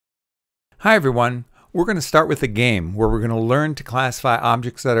Hi everyone, we're going to start with a game where we're going to learn to classify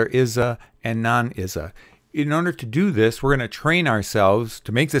objects that are ISA and non-ISA. In order to do this, we're going to train ourselves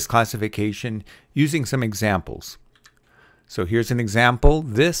to make this classification using some examples. So here's an example.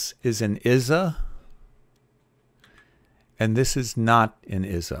 This is an ISA and this is not an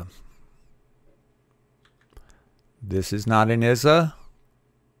ISA. This is not an ISA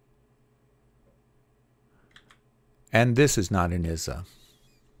and this is not an ISA.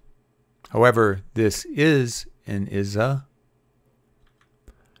 However, this is an ISA,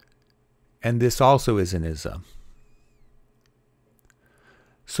 and this also is an ISA.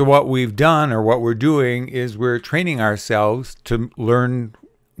 So what we've done, or what we're doing, is we're training ourselves to learn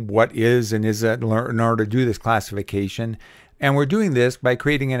what is an ISA in order to do this classification. And we're doing this by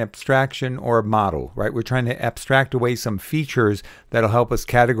creating an abstraction or a model, right? We're trying to abstract away some features that'll help us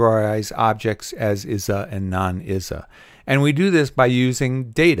categorize objects as ISA and non-ISA. And we do this by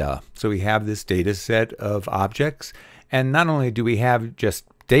using data. So we have this data set of objects. And not only do we have just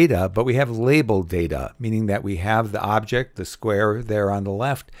data, but we have labeled data, meaning that we have the object, the square there on the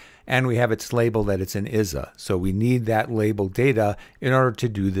left, and we have its label that it's an ISA. So we need that labeled data in order to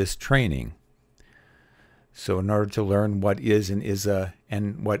do this training. So in order to learn what is an ISA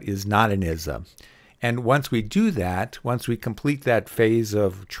and what is not an ISA. And once we do that, once we complete that phase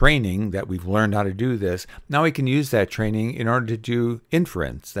of training that we've learned how to do this, now we can use that training in order to do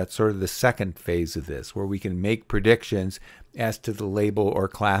inference. That's sort of the second phase of this, where we can make predictions as to the label or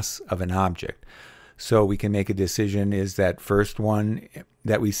class of an object. So we can make a decision, is that first one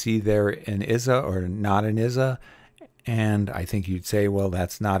that we see there an ISA or not an ISA? And I think you'd say, well,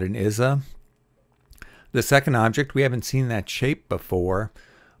 that's not an ISA. The second object, we haven't seen that shape before,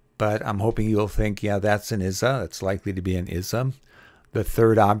 but I'm hoping you'll think, yeah, that's an ISA. It's likely to be an ISA. The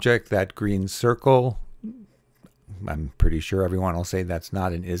third object, that green circle, I'm pretty sure everyone will say that's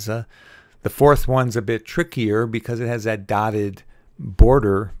not an ISA. The fourth one's a bit trickier because it has that dotted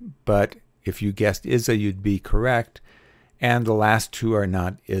border, but if you guessed ISA, you'd be correct. And the last two are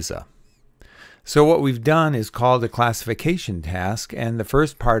not ISA. So what we've done is called a classification task, and the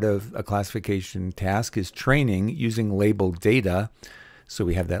first part of a classification task is training using labeled data. So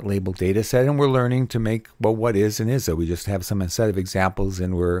we have that labeled data set, and we're learning to make, well, what is an ISA? We just have some set of examples,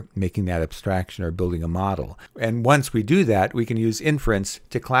 and we're making that abstraction or building a model. And once we do that, we can use inference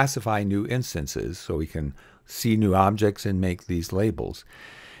to classify new instances. So we can see new objects and make these labels.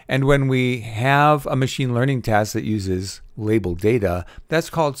 And when we have a machine learning task that uses labeled data, that's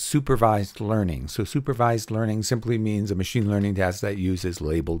called supervised learning. So supervised learning simply means a machine learning task that uses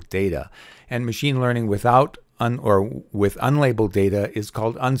labeled data. And machine learning without with unlabeled data is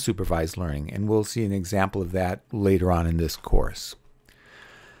called unsupervised learning. And we'll see an example of that later on in this course.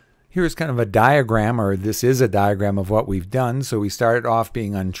 Here's kind of a diagram, or this is a diagram of what we've done. So we started off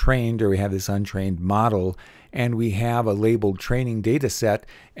being untrained, or we have this untrained model, and we have a labeled training data set,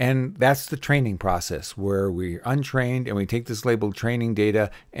 and that's the training process where we're untrained and we take this labeled training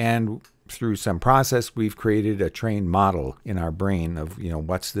data, and through some process we've created a trained model in our brain of,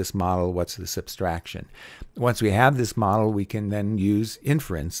 what's this model, what's this abstraction. Once we have this model, we can then use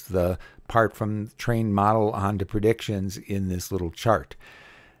inference, the part from the trained model onto predictions in this little chart.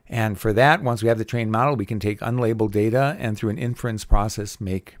 And for that, once we have the trained model, we can take unlabeled data and through an inference process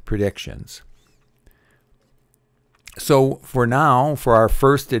make predictions. So for now, for our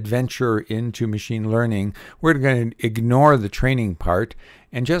first adventure into machine learning, we're going to ignore the training part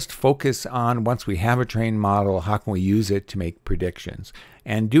and just focus on, once we have a trained model, how can we use it to make predictions?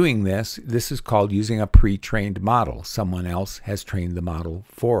 And doing this is called using a pre-trained model. Someone else has trained the model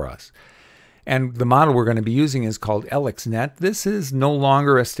for us. And the model we're going to be using is called AlexNet. This is no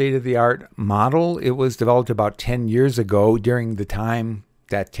longer a state-of-the-art model. It was developed about 10 years ago. During the time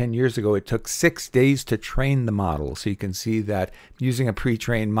that 10 years ago, it took 6 days to train the model. So you can see that using a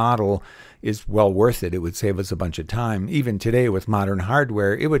pre-trained model is well worth it. It would save us a bunch of time. Even today with modern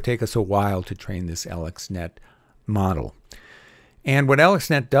hardware, it would take us a while to train this AlexNet model. And what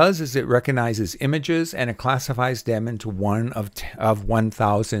AlexNet does is it recognizes images and it classifies them into one of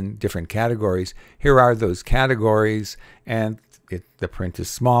 1,000 different categories. Here are those categories, and the print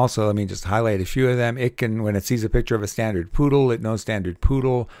is small, so let me just highlight a few of them. It can, when it sees a picture of a standard poodle, it knows standard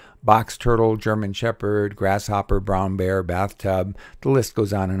poodle, box turtle, German shepherd, grasshopper, brown bear, bathtub. The list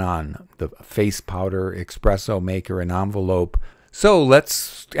goes on and on. The face powder, espresso maker, an envelope. So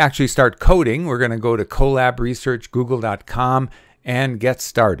let's actually start coding. We're going to go to collabresearchgoogle.com and get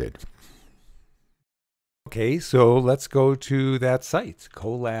started. Okay, so let's go to that site,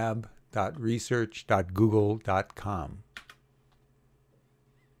 collab.research.google.com.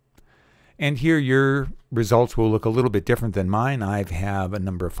 And here your results will look a little bit different than mine. I have a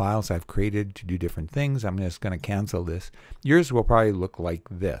number of files I've created to do different things. I'm just going to cancel this. Yours will probably look like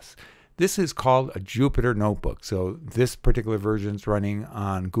this. This is called a Jupyter Notebook. So this particular version is running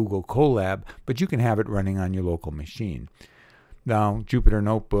on Google Colab, but you can have it running on your local machine. Now, Jupyter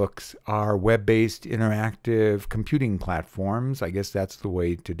Notebooks are web-based interactive computing platforms. I guess that's the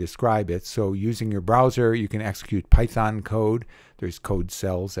way to describe it. So using your browser, you can execute Python code. There's code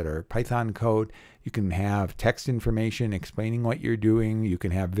cells that are Python code. You can have text information explaining what you're doing. You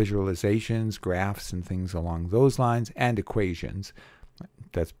can have visualizations, graphs, and things along those lines, and equations.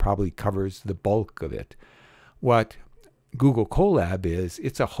 That probably covers the bulk of it. What Google Colab is,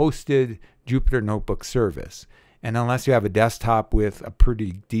 it's a hosted Jupyter Notebook service. And unless you have a desktop with a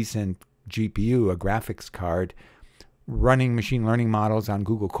pretty decent GPU, a graphics card, running machine learning models on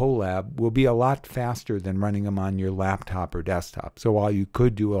Google Colab will be a lot faster than running them on your laptop or desktop. So while you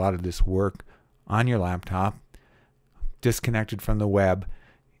could do a lot of this work on your laptop, disconnected from the web,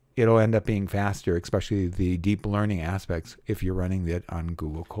 it'll end up being faster, especially the deep learning aspects if you're running it on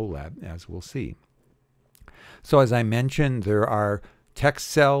Google Colab, as we'll see. So as I mentioned, there are text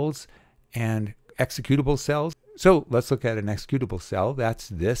cells and executable cells. So let's look at an executable cell. That's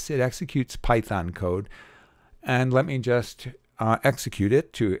this. It executes Python code. And let me just execute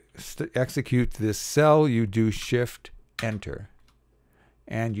it. To execute this cell, you do Shift Enter.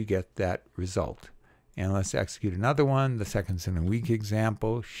 And you get that result. And let's execute another one. The second's in a weak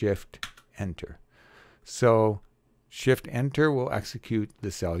example. Shift Enter. So Shift Enter will execute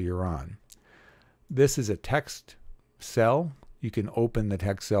the cell you're on. This is a text cell. You can open the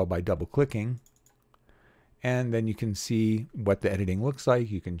text cell by double-clicking. And then you can see what the editing looks like.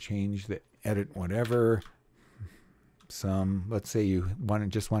 You can change the edit whatever. Let's say you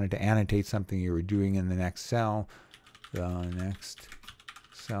just wanted to annotate something you were doing in the next cell. The next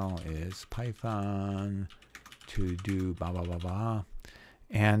cell is Python to do blah, blah, blah, blah.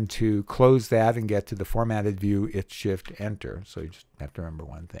 And to close that and get to the formatted view, it's Shift Enter. So you just have to remember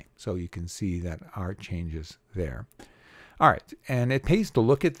one thing. So you can see that our changes there. All right, and it pays to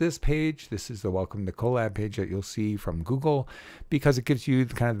look at this page. This is the Welcome to Colab page that you'll see from Google because it gives you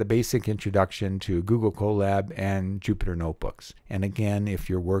kind of the basic introduction to Google Colab and Jupyter Notebooks. And again, if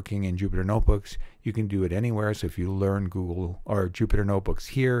you're working in Jupyter Notebooks, you can do it anywhere. So if you learn Google or Jupyter Notebooks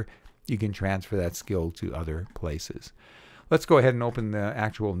here, you can transfer that skill to other places. Let's go ahead and open the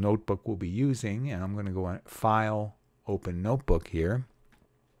actual notebook we'll be using. And I'm going to go on File, Open Notebook here.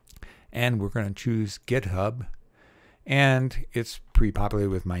 And we're going to choose GitHub. And it's pre-populated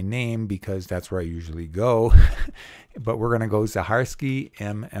with my name because that's where I usually go. But we're going to go Zaharsky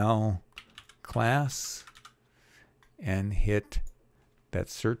ML class and hit that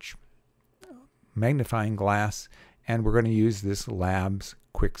search magnifying glass. And we're going to use this Labs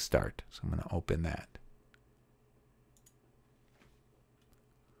Quickstart. So I'm going to open that.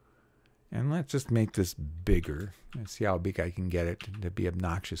 And let's just make this bigger. Let's see how big I can get it to be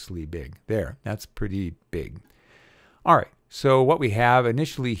obnoxiously big. There, that's pretty big. All right, so what we have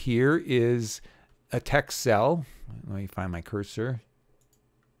initially here is a text cell. Let me find my cursor.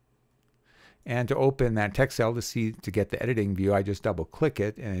 And to open that text cell to get the editing view, I just double click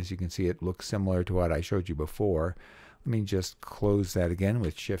it. And as you can see, it looks similar to what I showed you before. Let me just close that again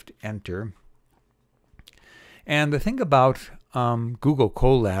with Shift Enter. And the thing about Google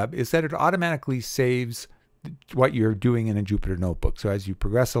Colab is that it automatically saves what you're doing in a Jupyter Notebook. So as you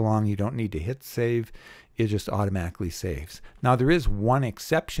progress along, you don't need to hit save. It just automatically saves. Now there is one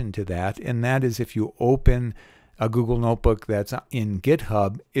exception to that, and that is if you open a Google Notebook that's in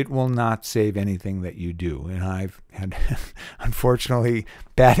GitHub, it will not save anything that you do. And I've had, unfortunately,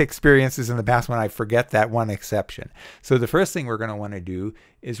 bad experiences in the past when I forget that one exception. So the first thing we're going to want to do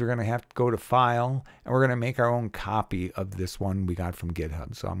is we're going to have to go to File, and we're going to make our own copy of this one we got from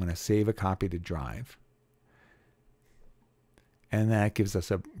GitHub. So I'm going to save a copy to Drive. And that gives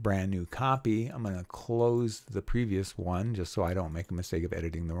us a brand new copy. I'm going to close the previous one just so I don't make a mistake of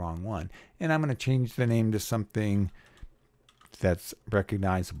editing the wrong one. And I'm going to change the name to something that's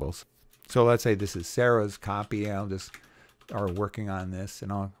recognizable. So let's say this is Sarah's copy. I'll just, or working on this.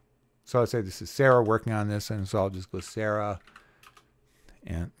 So let's say this is Sarah working on this. And so I'll just go Sarah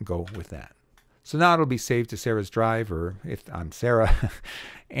and go with that. So now it'll be saved to Sarah's drive, or if I'm Sarah.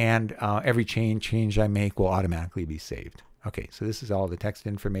 And every change I make will automatically be saved. Okay, so this is all the text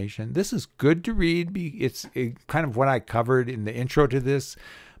information. This is good to read. It's kind of what I covered in the intro to this,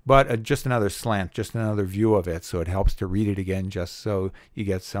 but just another slant, just another view of it. So it helps to read it again just so you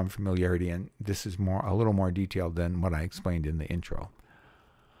get some familiarity. And this is a little more detailed than what I explained in the intro.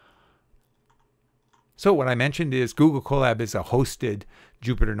 So what I mentioned is Google Colab is a hosted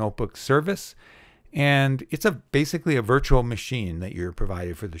Jupyter Notebook service. And it's basically a virtual machine that you're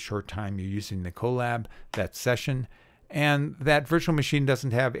provided for the short time you're using the Colab, that session. And that virtual machine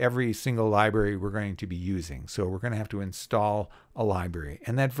doesn't have every single library we're going to be using. So we're going to have to install a library.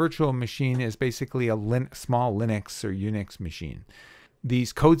 And that virtual machine is basically a small Linux or Unix machine.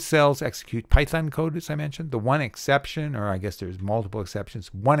 These code cells execute Python code, as I mentioned. The one exception, or I guess there's multiple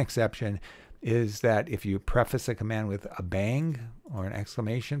exceptions, one exception is that if you preface a command with a bang or an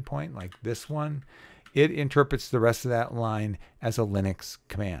exclamation point like this one, it interprets the rest of that line as a Linux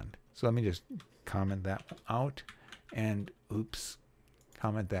command. So let me just comment that out and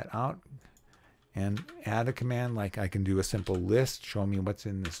comment that out and add a command like I can do a simple list, show me what's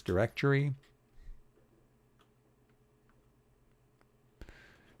in this directory.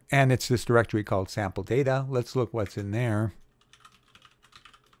 And it's this directory called sample data. Let's look what's in there.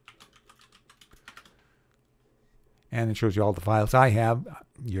 And it shows you all the files I have.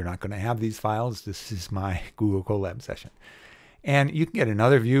 You're not going to have these files. This is my Google Colab session. And you can get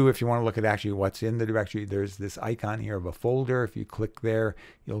another view if you want to look at actually what's in the directory. There's this icon here of a folder. If you click there,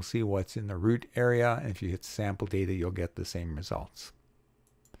 you'll see what's in the root area. And if you hit sample data, you'll get the same results.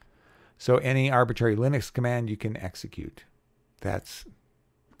 So any arbitrary Linux command you can execute.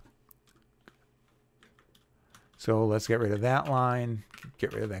 So let's get rid of that line,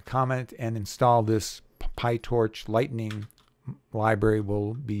 get rid of that comment, and install this Pytorch Lightning library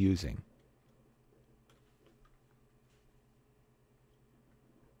we'll be using.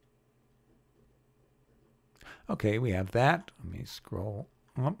 Okay, we have that. Let me scroll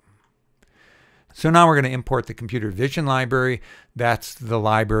up. So now we're going to import the computer vision library. That's the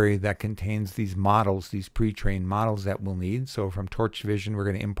library that contains these models, these pre-trained models that we'll need. So from Torch Vision, we're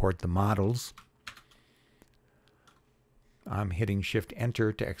going to import the models. I'm hitting Shift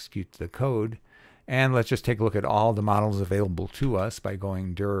Enter to execute the code. And let's just take a look at all the models available to us by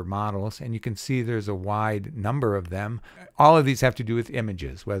going dir models. And you can see there's a wide number of them. All of these have to do with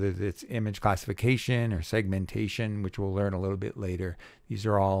images, whether it's image classification or segmentation, which we'll learn a little bit later. These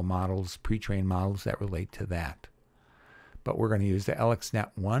are all models, pre-trained models that relate to that. But we're going to use the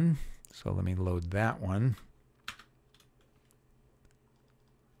LXNet one. So let me load that one.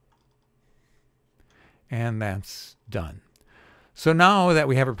 And that's done. So now that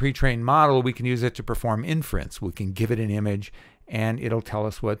we have a pre-trained model, we can use it to perform inference. We can give it an image, and it'll tell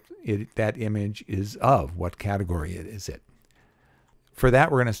us what that image is of, what category it is. For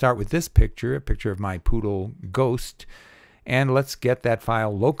that, we're going to start with this picture, a picture of my poodle Ghost. And let's get that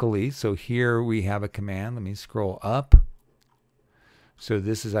file locally. So here we have a command. Let me scroll up. So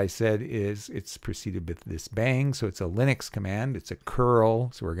this, as I said, it's preceded with this bang. So it's a Linux command. It's a curl.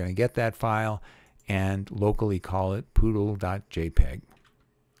 So we're going to get that file and locally call it poodle.jpg.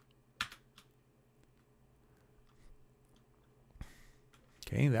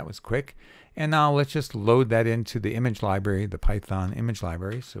 Okay, that was quick. And now let's just load that into the image library, the Python image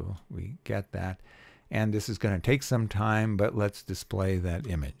library. So we get that. And this is going to take some time, but let's display that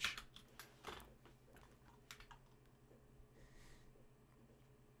image.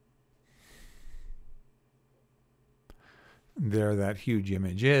 There that huge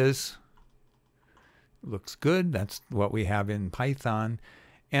image is. Looks good. That's what we have in Python.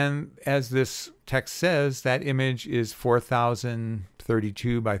 And as this text says, that image is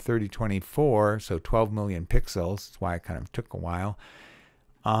 4032 by 3024, so 12 million pixels. That's why it kind of took a while.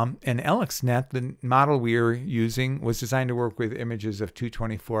 And LXNet, the model we were using, was designed to work with images of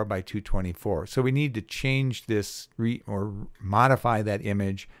 224 by 224. So we need to change this or modify that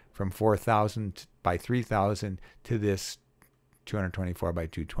image from 4000 by 3000 to this 224 by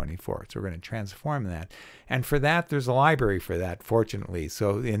 224. So we're going to transform that. And for that, there's a library for that, fortunately.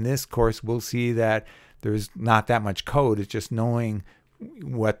 So in this course, we'll see that there's not that much code. It's just knowing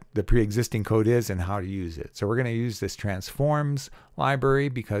what the pre-existing code is and how to use it. So we're going to use this transforms library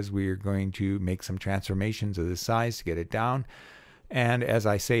because we're going to make some transformations of this size to get it down. And as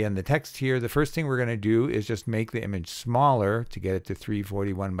I say in the text here, the first thing we're going to do is just make the image smaller to get it to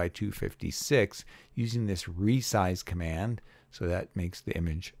 341 by 256 using this resize command. So that makes the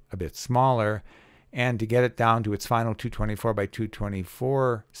image a bit smaller. And to get it down to its final 224 by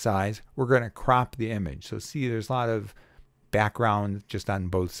 224 size, we're going to crop the image. So see, there's a lot of background just on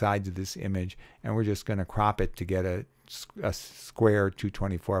both sides of this image, and we're just going to crop it to get a square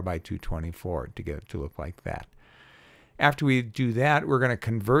 224 by 224 to get it to look like that. After we do that, we're going to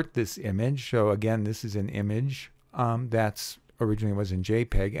convert this image. So again, this is an image that's originally was in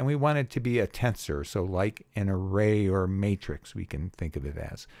JPEG, and we want it to be a tensor, so like an array or matrix, we can think of it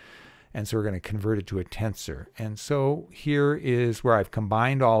as. And so we're going to convert it to a tensor. And so here is where I've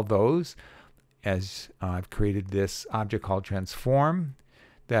combined all those. as I've created this object called transform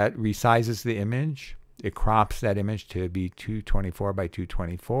that resizes the image. It crops that image to be 224 by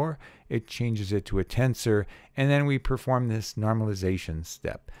 224. It changes it to a tensor, and then we perform this normalization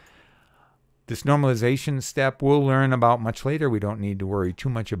step. This normalization step we'll learn about much later. We don't need to worry too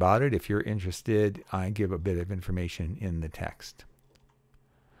much about it. If you're interested, I give a bit of information in the text.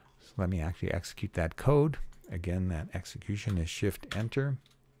 So let me actually execute that code. Again, that execution is Shift-Enter.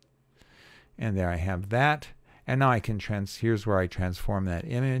 And there I have that. And now I can here's where I transform that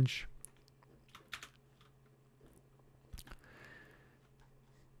image.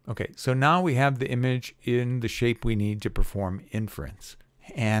 Okay, so now we have the image in the shape we need to perform inference.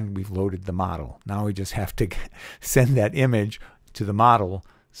 And we've loaded the model. Now we just have to send that image to the model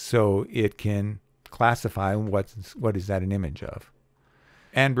so it can classify what is that an image of.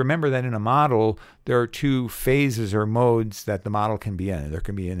 And remember that in a model, there are two phases or modes that the model can be in. There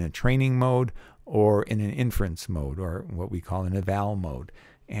can be in a training mode or in an inference mode, or what we call an eval mode.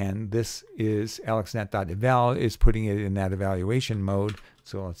 And this is alexnet.eval is putting it in that evaluation mode.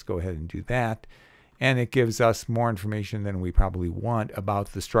 So let's go ahead and do that. And it gives us more information than we probably want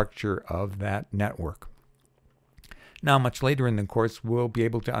about the structure of that network. Now, much later in the course, we'll be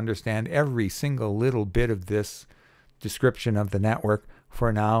able to understand every single little bit of this description of the network.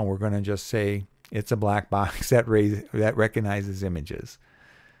 For now, we're going to just say it's a black box that recognizes images.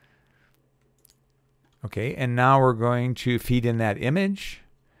 Okay, and now we're going to feed in that image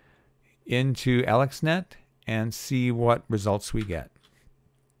into AlexNet and see what results we get.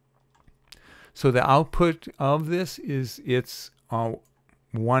 So the output of this is it's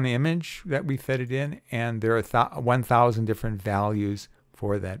one image that we fed it in, and there are 1,000 different values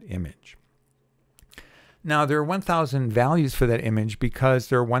for that image. Now, there are 1,000 values for that image because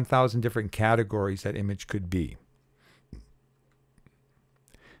there are 1,000 different categories that image could be.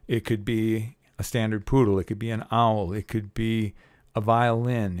 It could be a standard poodle. It could be an owl. It could be a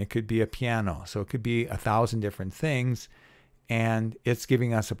violin. It could be a piano. So it could be 1,000 different things. And it's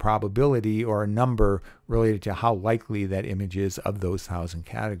giving us a probability or a number related to how likely that image is of those 1,000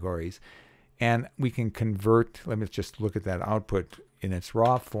 categories. And we can convert, let me just look at that output in its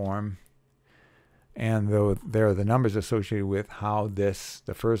raw form. And though there are the numbers associated with how this,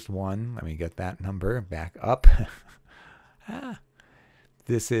 the first one, let me get that number back up.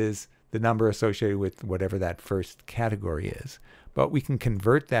 This is the number associated with whatever that first category is. But we can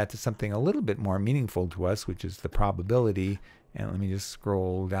convert that to something a little bit more meaningful to us, which is the probability. And let me just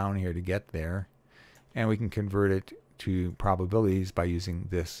scroll down here to get there. And we can convert it to probabilities by using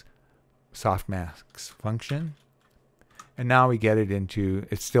this softmax function. And now we get it into,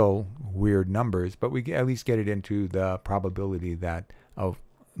 it's still weird numbers, but we at least get it into the probability that of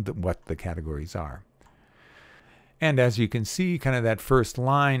what the categories are. And as you can see, kind of that first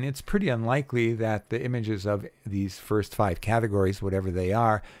line, it's pretty unlikely that the images of these first 5 categories, whatever they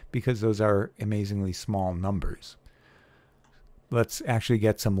are, because those are amazingly small numbers. Let's actually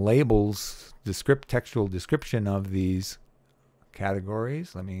get some labels, textual description of these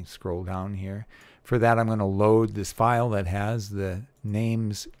categories. Let me scroll down here. For that, I'm going to load this file that has the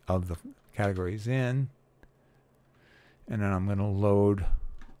names of the categories in. And then I'm going to load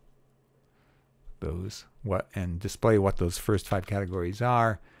those and display what those first 5 categories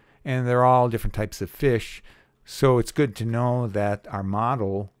are. And they're all different types of fish. So it's good to know that our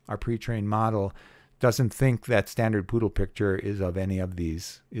model, our pre-trained model, doesn't think that standard poodle picture is of any of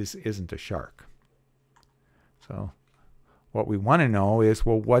these, isn't a shark. So what we want to know is,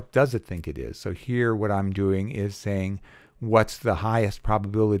 well, what does it think it is? So here what I'm doing is saying, what's the highest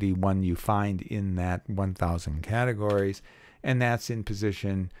probability one you find in that 1,000 categories? And that's in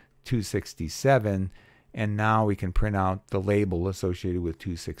position 267. And now we can print out the label associated with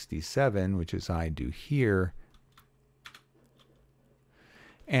 267, which is I do here.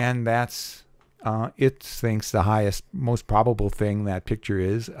 And that's, it thinks the highest, most probable thing that picture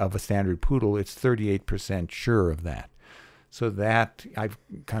is of a standard poodle. It's 38% sure of that. So that I've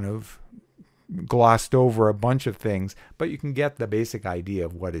kind of glossed over a bunch of things, but you can get the basic idea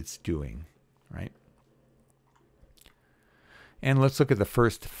of what it's doing, right? And let's look at the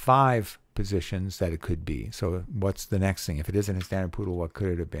first 5 positions that it could be. So what's the next thing? If it isn't a standard poodle, what could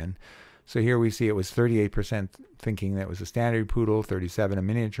it have been? So here we see it was 38% thinking that it was a standard poodle, 37% a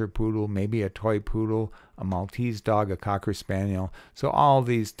miniature poodle, maybe a toy poodle, a Maltese dog, a Cocker Spaniel. So all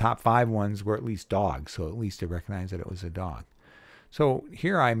these top 5 ones were at least dogs, so at least it recognized that it was a dog. So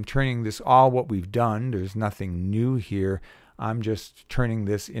here I'm turning this all what we've done. There's nothing new here. I'm just turning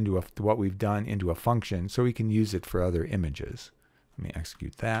this into what we've done into a function so we can use it for other images. Let me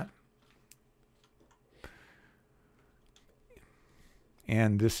execute that.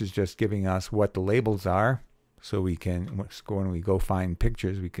 And this is just giving us what the labels are. So we can, when we go find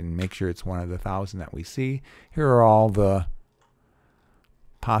pictures, we can make sure it's one of the 1,000 that we see. Here are all the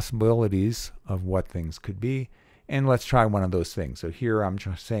possibilities of what things could be. And let's try one of those things. So here I'm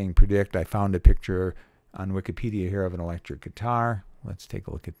just saying predict. I found a picture on Wikipedia here of an electric guitar. Let's take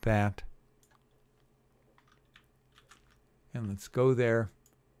a look at that. And let's go there.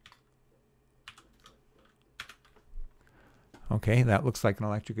 Okay, that looks like an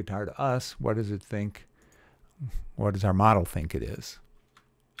electric guitar to us. What does it think? What does our model think it is?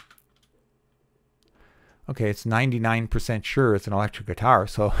 Okay, it's 99% sure it's an electric guitar,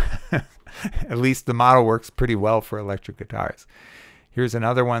 so at least the model works pretty well for electric guitars. Here's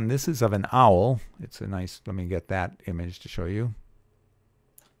another one. This is of an owl. It's a nice, let me get that image to show you.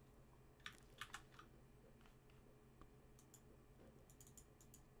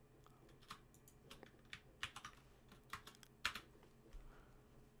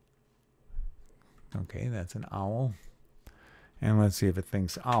 Okay, that's an owl. And let's see if it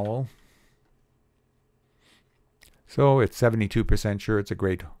thinks owl. So it's 72% sure it's a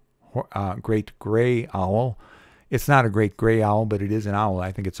great gray owl. It's not a great gray owl, but it is an owl.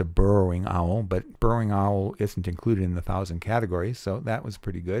 I think it's a burrowing owl, but burrowing owl isn't included in the 1,000 categories, so that was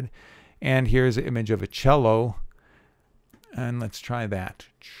pretty good. And here's an image of a cello, and let's try that.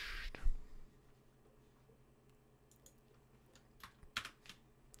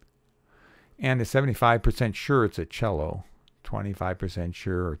 And it's 75% sure it's a cello, 25%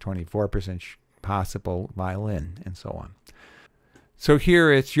 sure, or 24% possible violin, and so on. So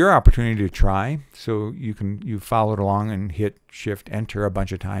here it's your opportunity to try. So you followed along and hit Shift Enter a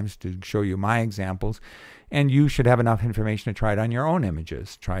bunch of times to show you my examples. And you should have enough information to try it on your own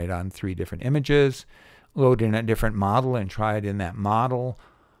images. Try it on 3 different images, load in a different model and try it in that model,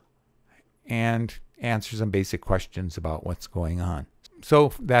 and answer some basic questions about what's going on.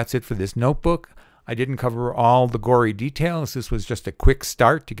 So that's it for this notebook. I didn't cover all the gory details. This was just a quick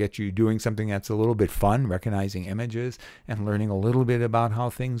start to get you doing something that's a little bit fun, recognizing images and learning a little bit about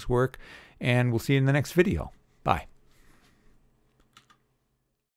how things work. And we'll see you in the next video. Bye.